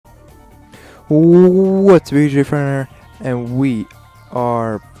What's VJ Friender, and we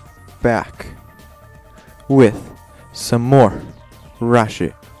are back with some more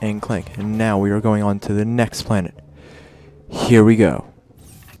Ratchet and Clank, and now we are going on to the next planet. Here we go.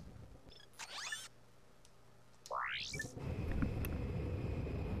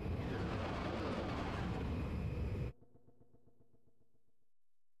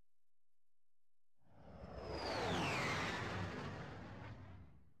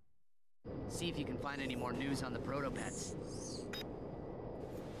 See if you can find any more news on the proto-pets.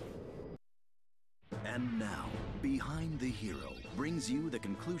 And now, Behind the Hero brings you the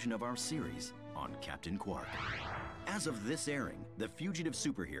conclusion of our series on Captain Quark. As of this airing, the fugitive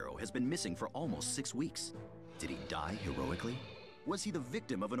superhero has been missing for almost 6 weeks. Did he die heroically? Was he the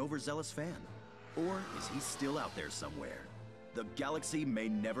victim of an overzealous fan? Or is he still out there somewhere? The galaxy may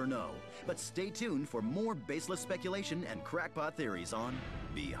never know, but stay tuned for more baseless speculation and crackpot theories on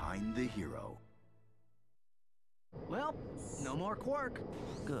Behind the Hero. Well, no more Quark.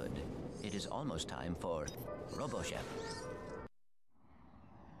 Good. It is almost time for RoboChef.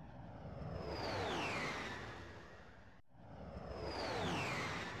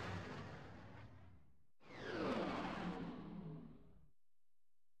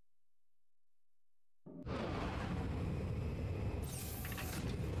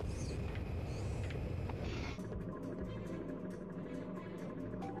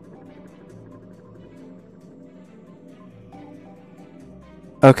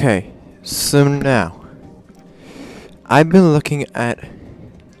 Okay, so now I've been looking at.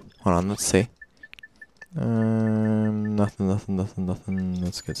 Hold on, let's see. Nothing.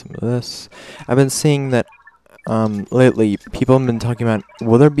 Let's get some of this. I've been seeing that lately people have been talking about,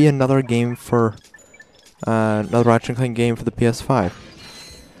 will there be another game for another Ratchet and Clank game for the PS5?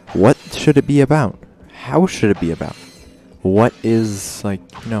 What should it be about? How should it be about? What is, like,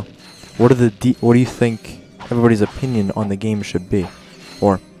 you know, what do you think everybody's opinion on the game should be?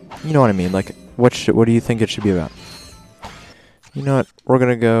 Or, you know what I mean, like, what do you think it should be about? You know what, we're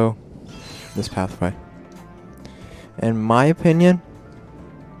gonna go this pathway. And my opinion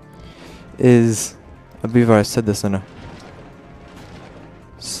is, I believe I said this in a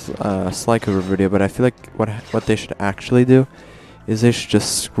Sly Cooper video, but I feel like what they should actually do is they should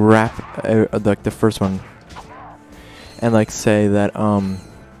just scrap like the first one, and like say that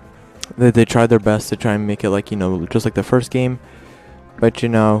that they tried their best to try and make it, like, you know, just like the first game. But, you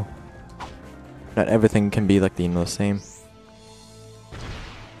know, not everything can be, like, the same.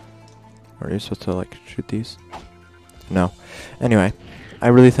 Are you supposed to, like, shoot these? No. Anyway, I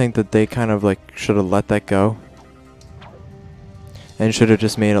really think that they kind of, like, should have let that go. And should have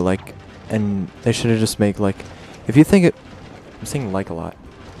just made it, like, and they should have just made, like, if you think it, I'm saying like a lot.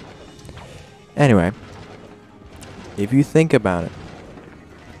 Anyway, if you think about it,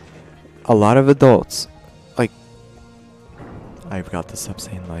 a lot of adults, like, I forgot to stop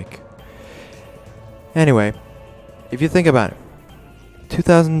saying like. Anyway, if you think about it,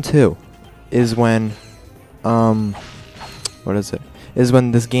 2002 is when, what is it? Is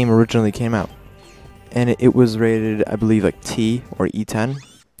when this game originally came out. And it was rated, I believe, like T or E10.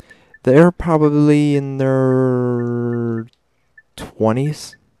 They're probably in their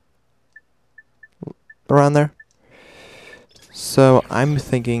 20s. Around there. So I'm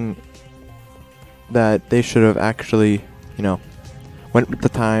thinking that they should have actually, you know, went with the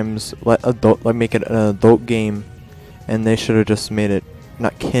times, make it an adult game, and they should have just made it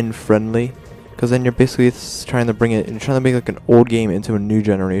not kid friendly, because then you're basically trying to make like an old game into a new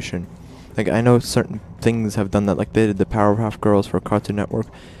generation. Like, I know certain things have done that, like they did the Powerpuff Girls for Cartoon Network,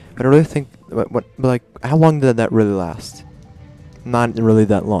 but I really think, like, how long did that really last? Not really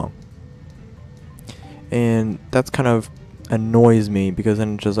that long. And that's kind of annoys me, because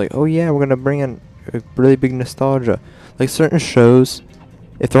then it's just like, oh yeah, we're gonna bring in a really big nostalgia. Like, certain shows,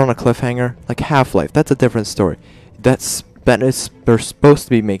 if they're on a cliffhanger, like Half-Life, that's a different story. They're supposed to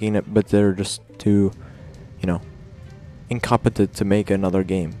be making it, but they're just too, you know, incompetent to make another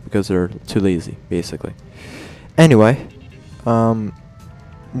game because they're too lazy, basically. Anyway,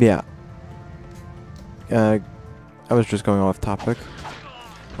 yeah. I was just going off topic.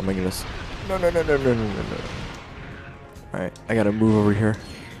 Oh my goodness. No. Alright, I gotta move over here.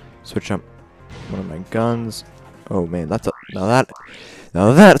 Switch up one of my guns. Oh man, now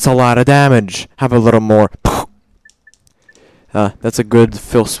that's a lot of damage. Have a little more. That's a good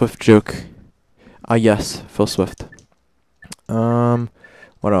Phil Swift joke. Yes, Phil Swift. What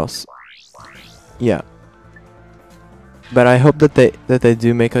else? Yeah. But I hope that they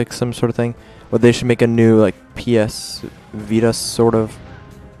do make, like, some sort of thing. Or they should make a new, like, PS Vita sort of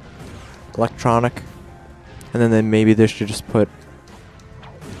electronic. And then maybe they should just put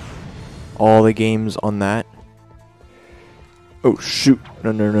all the games on that. Oh shoot!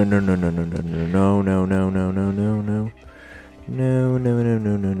 No no no no no no no no no no no no no no no. No, no, no,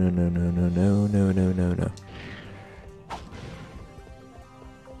 no, no, no, no, no, no, no, no, no, no, no.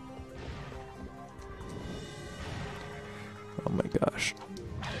 Oh my gosh.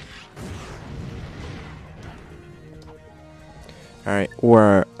 Alright,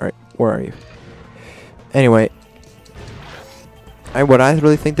 where are you? Anyway, what I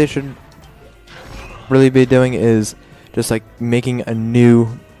really think they should really be doing is just like making a new,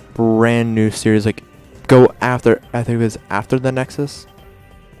 brand new series, like go after, I think it was after the Nexus.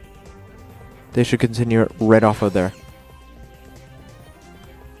 They should continue it right off of there.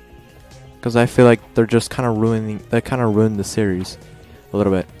 Because I feel like they're just kind of ruining, they kind of ruined the series a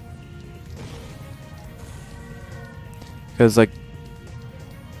little bit. Because like,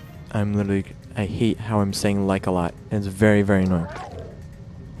 I hate how I'm saying like a lot. It's very, very annoying.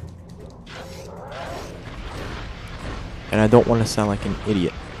 And I don't want to sound like an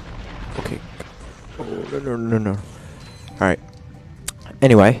idiot. Okay. Oh, no, no, no, no. Alright.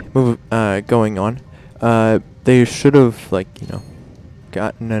 Anyway, going on. They should have, like, you know,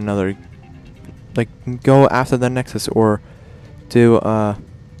 gotten another, like, go after the Nexus, or do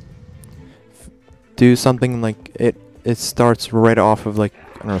something like it starts right off of, like,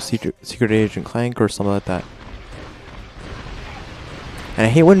 I don't know, Secret Agent Clank or something like that. And I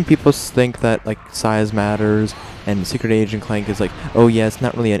hate when people think that, like, size matters and Secret Agent Clank is like, oh yeah, it's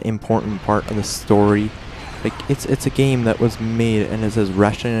not really an important part of the story. Like, it's a game that was made and it says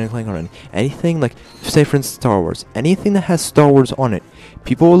Ratchet and Clank on it. Anything, like, say for instance Star Wars. Anything that has Star Wars on it,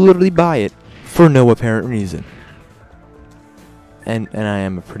 people will literally buy it for no apparent reason. And I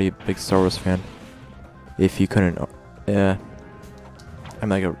am a pretty big Star Wars fan. If you couldn't, I'm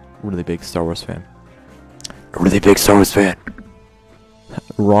like a really big Star Wars fan. A really big Star Wars fan.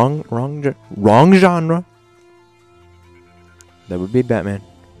 Wrong genre. That would be Batman.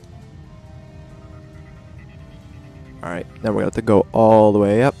 Alright, now we're going to have to go all the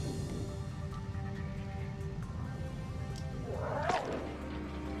way up.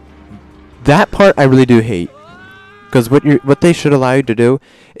 That part I really do hate. Because what they should allow you to do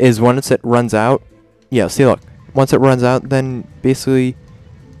is once it runs out, yeah, see look, once it runs out, then basically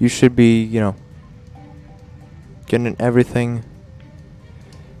you should be, you know, getting everything.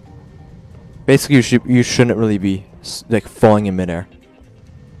 Basically you shouldn't really be like falling in midair.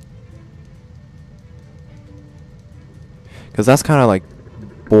 Because that's kind of like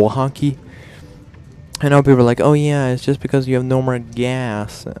bull honky. I know people are like, oh yeah, it's just because you have no more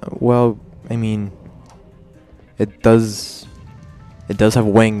gas. Well, I mean, it does have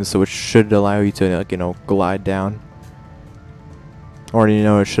wings, so it should allow you to, like, you know, glide down. Or, you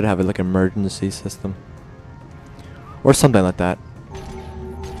know, it should have like an emergency system. Or something like that.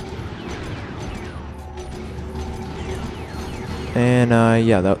 And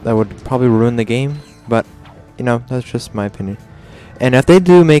yeah, that would probably ruin the game, but you know, that's just my opinion. And if they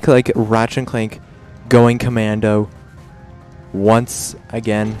do make like Ratchet and Clank going Commando once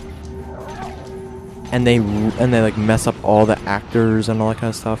again, and they like mess up all the actors and all that kind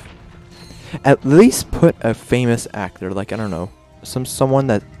of stuff, at least put a famous actor, like, I don't know, someone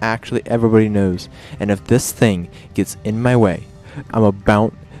that actually everybody knows. And if this thing gets in my way, I'm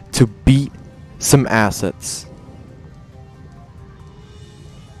about to beat some assets.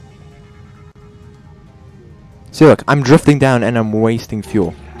 See, look, I'm drifting down and I'm wasting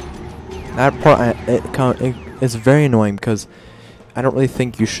fuel. That part, it's very annoying because I don't really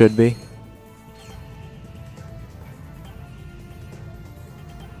think you should be.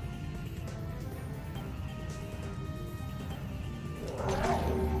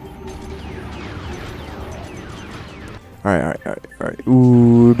 Alright.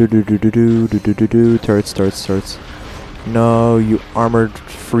 Ooh, do. Turrets. No, you armored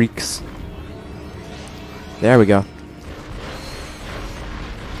freaks. There we go.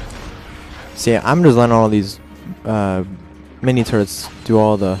 See, I'm just letting all these mini turrets do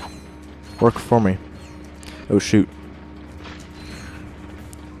all the work for me. Oh shoot.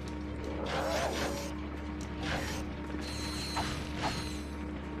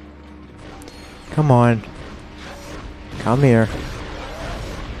 Come on. Come here.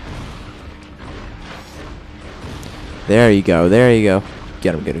 There you go.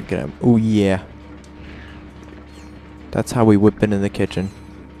 Get him. Oh yeah. That's how we whip it in the kitchen.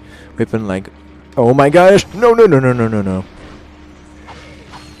 Whipping like, oh my gosh! No. Wow,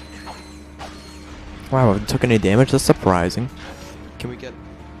 I haven't took any damage. That's surprising. Can we get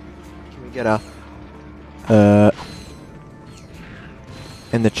a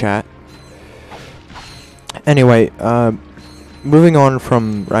in the chat? Anyway, moving on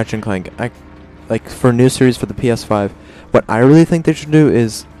from Ratchet and Clank, like for a new series for the PS5, what I really think they should do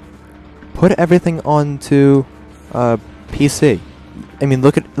is put everything onto PC. I mean,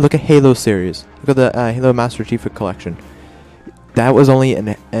 look at Halo series. Look at the Halo Master Chief Collection. That was only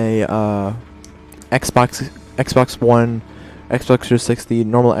a Xbox One, Xbox 360,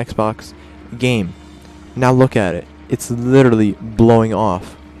 normal Xbox game. Now look at it. It's literally blowing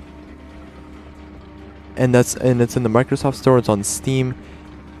off. And it's in the Microsoft Store. It's on Steam,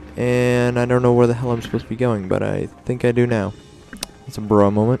 and I don't know where the hell I'm supposed to be going, but I think I do now. It's a bro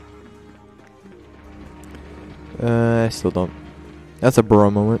moment. I still don't. That's a bro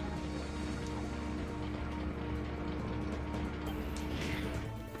moment.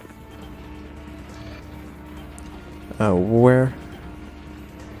 Where?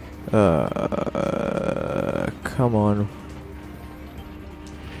 Come on.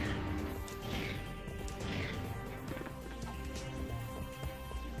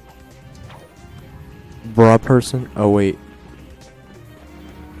 Bra person? Oh, wait.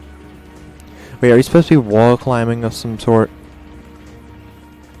 Wait, are you supposed to be wall climbing of some sort?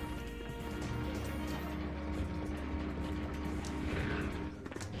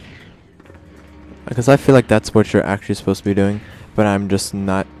 Because I feel like that's what you're actually supposed to be doing, but I'm just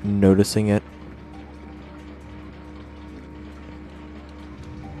not noticing it.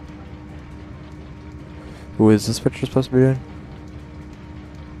 Ooh, is this what you're supposed to be doing?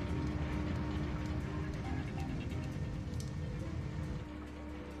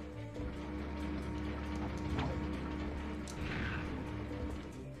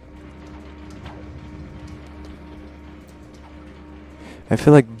 I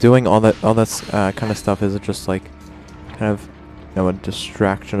feel like doing all that kind of stuff is just like kind of, you know, a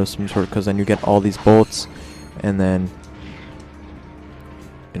distraction of some sort, because then you get all these bolts, and then,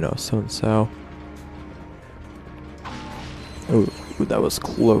 you know, so and so. Ooh, that was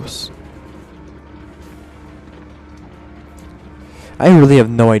close. I really have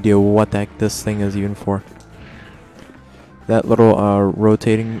no idea what the heck this thing is even for. That little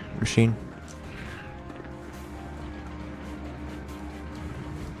rotating machine.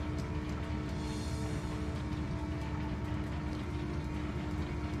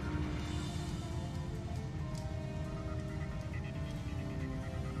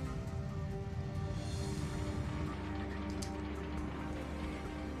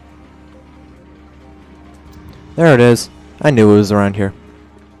 There it is. I knew it was around here.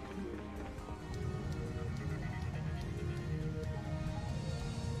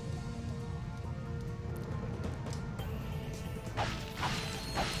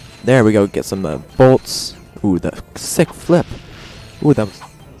 There we go. Get some bolts. Ooh, that sick flip. Ooh, that was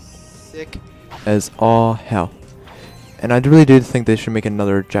sick as all hell. And I really do think they should make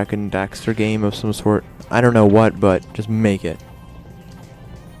another Jak and Daxter game of some sort. I don't know what, but just make it.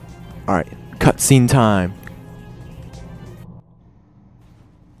 Alright, cutscene time.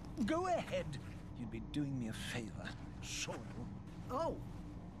 Go ahead. You'd be doing me a favor. Sure. Oh,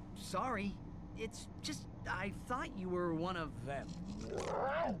 sorry. It's just I thought you were one of Them.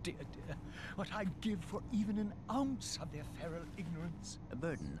 Dear, dear, what I'd give for even an ounce of their feral ignorance. A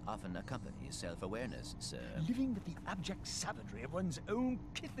burden often accompanies self-awareness, sir. Living with the abject savagery of one's own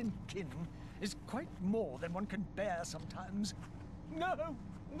kith and kin is quite more than one can bear sometimes. No,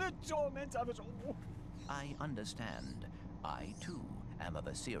 the torment of it all. I understand. I, too, am of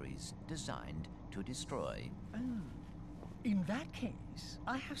a series designed to destroy. Oh, in that case,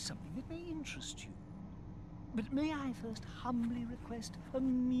 I have something that may interest you. But may I first humbly request a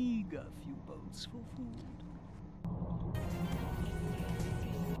meager few bolts for food?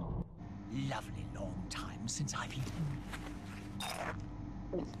 Lovely long time since I've eaten.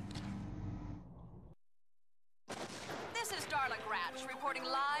 This is Darla Gratch reporting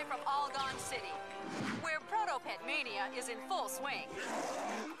live from Algon City, where Protopet Mania is in full swing.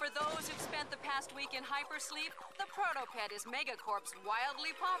 For those who've spent the past week in hypersleep, the Protopet is Megacorp's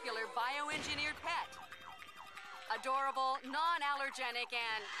wildly popular bioengineered pet. Adorable, non-allergenic,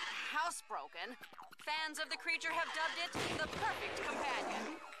 and housebroken, fans of the creature have dubbed it the perfect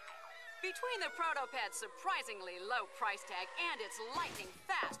companion. Between the Protopet's surprisingly low price tag and its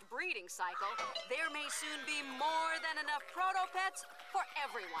lightning-fast breeding cycle, there may soon be more than enough Protopets for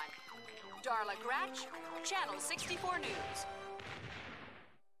everyone. Darla Gratch, Channel 64 News.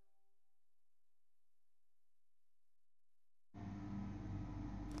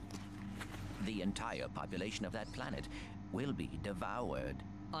 The entire population of that planet will be devoured.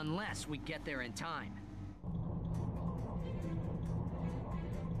 unless we get there in time.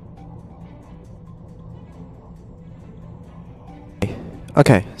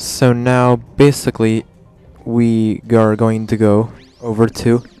 Okay, so now basically we are going to go over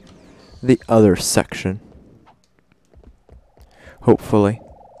to the other section. Hopefully.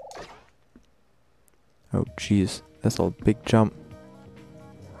 Oh, jeez. That's a big jump.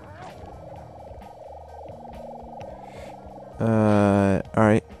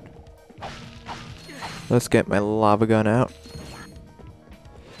 Alright. Let's get my lava gun out.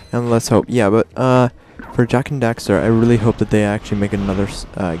 And let's hope. Yeah, but, for Jak and Daxter, I really hope that they actually make another,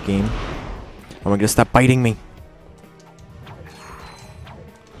 game. Oh my god, stop biting me!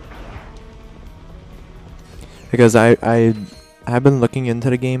 Because I have been looking into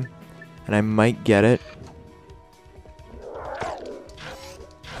the game, and I might get it.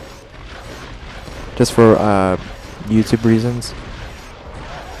 Just for, YouTube reasons.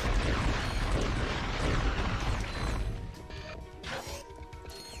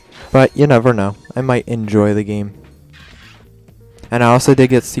 But you never know. I might enjoy the game. And I also did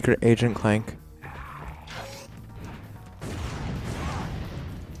get Secret Agent Clank.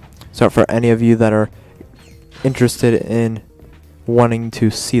 So for any of you that are interested in wanting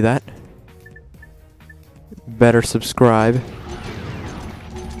to see that, better subscribe,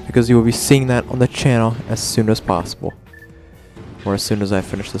 because you will be seeing that on the channel as soon as possible, or as soon as I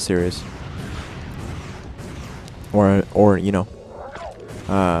finish the series, or you know,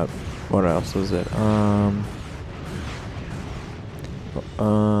 what else is it?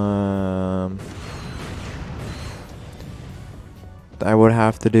 I would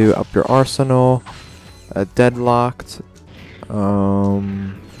have to do Up Your Arsenal, Deadlocked.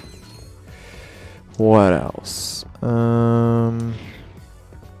 What else? I'm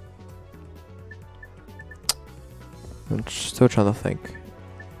still trying to think.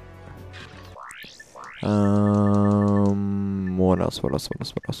 What else? What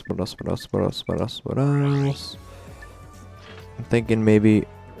else? I'm thinking maybe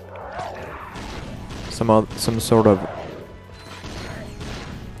some sort of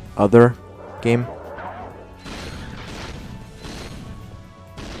other game.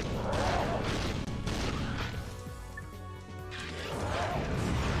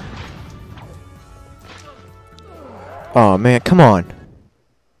 Oh man, come on.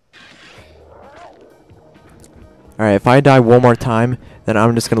 Alright, if I die one more time, then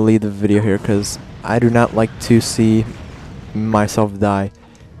I'm just gonna leave the video here, because I do not like to see myself die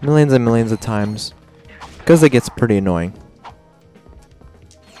millions and millions of times, because it gets pretty annoying.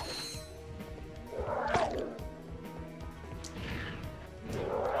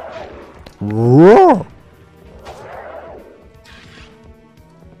 Whoa!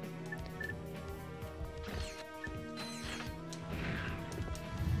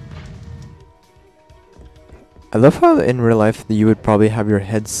 I love how in real life you would probably have your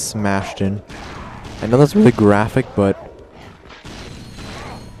head smashed in. I know that's really graphic, but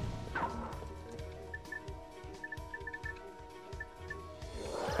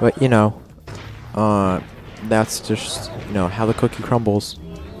you know, that's just, you know, how the cookie crumbles.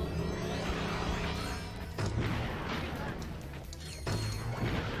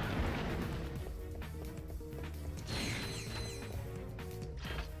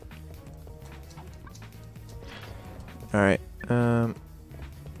 Alright, I'm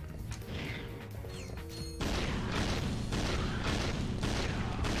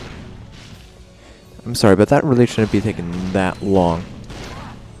sorry, but that really shouldn't be taking that long.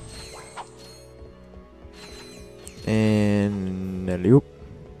 And loop.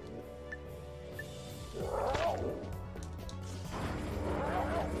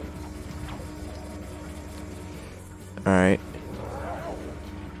 Alright.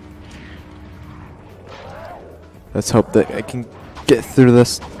 Let's hope that I can get through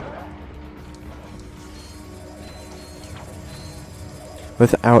this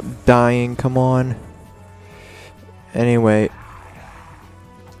without dying. Come on. Anyway.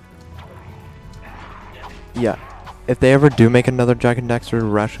 Yeah. If they ever do make another Jak and Daxter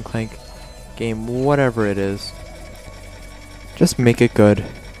Ratchet and Clank game, whatever it is, just make it good.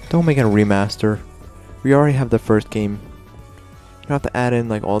 Don't make it a remaster. We already have the first game. You don't have to add in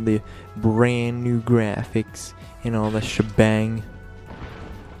like all the brand new graphics and all the shebang.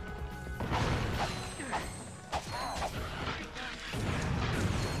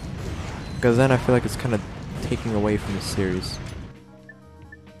 Because then I feel like it's kind of taking away from the series.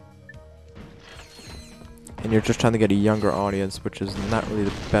 And you're just trying to get a younger audience, which is not really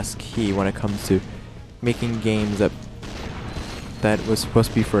the best key when it comes to making games that was supposed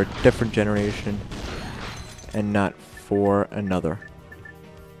to be for a different generation and not for another.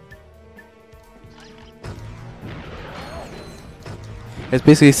 It's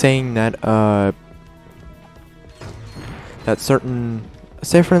basically saying that that certain,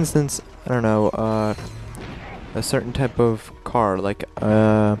 say for instance, I don't know, a certain type of car, like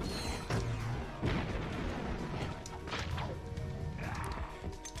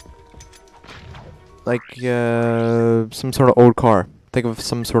some sort of old car. Think of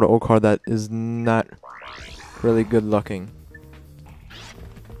some sort of old car that is not really good looking.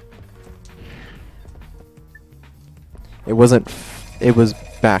 It wasn't. It was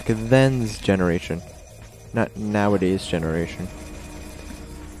back then's generation, not nowadays generation.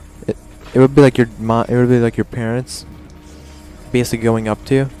 It would be like your mom. It would be like your parents, basically going up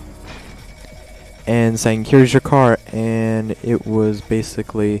to you and saying, "Here's your car," and it was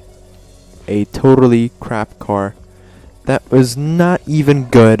basically a totally crap car that was not even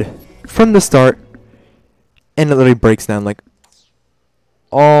good from the start, and it literally breaks down like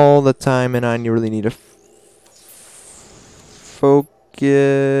all the time, and you really need to focus.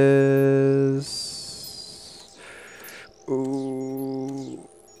 Ooh.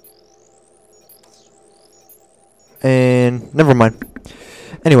 And never mind.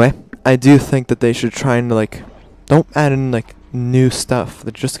 Anyway, I do think that they should try and like, don't add in like new stuff. They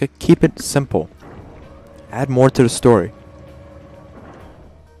just keep it simple. Add more to the story.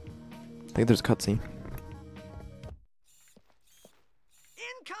 I think there's a cutscene.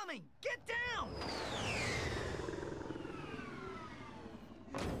 Incoming! Get down!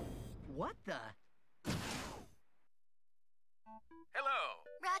 What the? Hello,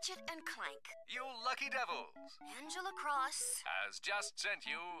 Ratchet and Clank. you lucky devils. Angela Cross. Has just sent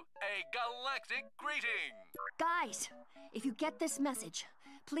you a galactic greeting. Guys, if you get this message,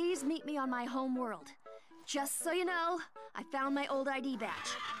 please meet me on my home world. Just so you know, I found my old ID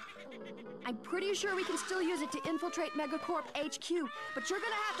badge. I'm pretty sure we can still use it to infiltrate Megacorp HQ, but you're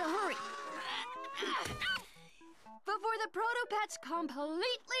gonna have to hurry. Before the Protopets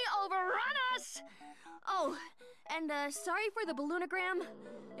completely overrun us! Oh, and sorry for the balloonogram.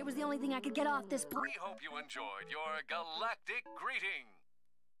 It was the only thing I could get off this We hope you enjoyed your galactic greeting.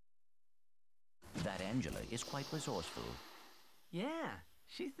 That Angela is quite resourceful. Yeah,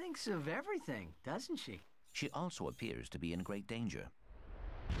 she thinks of everything, doesn't she? She also appears to be in great danger.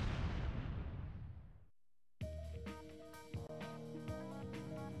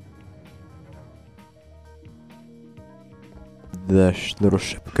 The little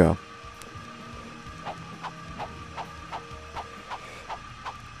ship go.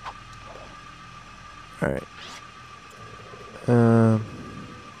 Alright.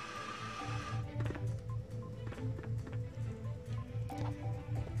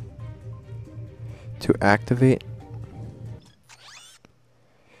 To activate.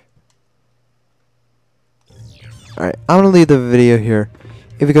 Alright, I'm gonna leave the video here.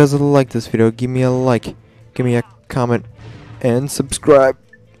 If you guys like this video, give me a like, give me a comment, and subscribe.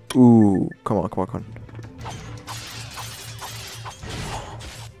 Ooh, come on, come on, come on.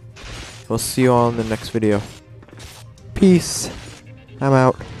 We'll see you all in the next video. Peace. I'm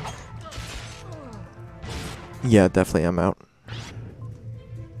out. Yeah, definitely I'm out.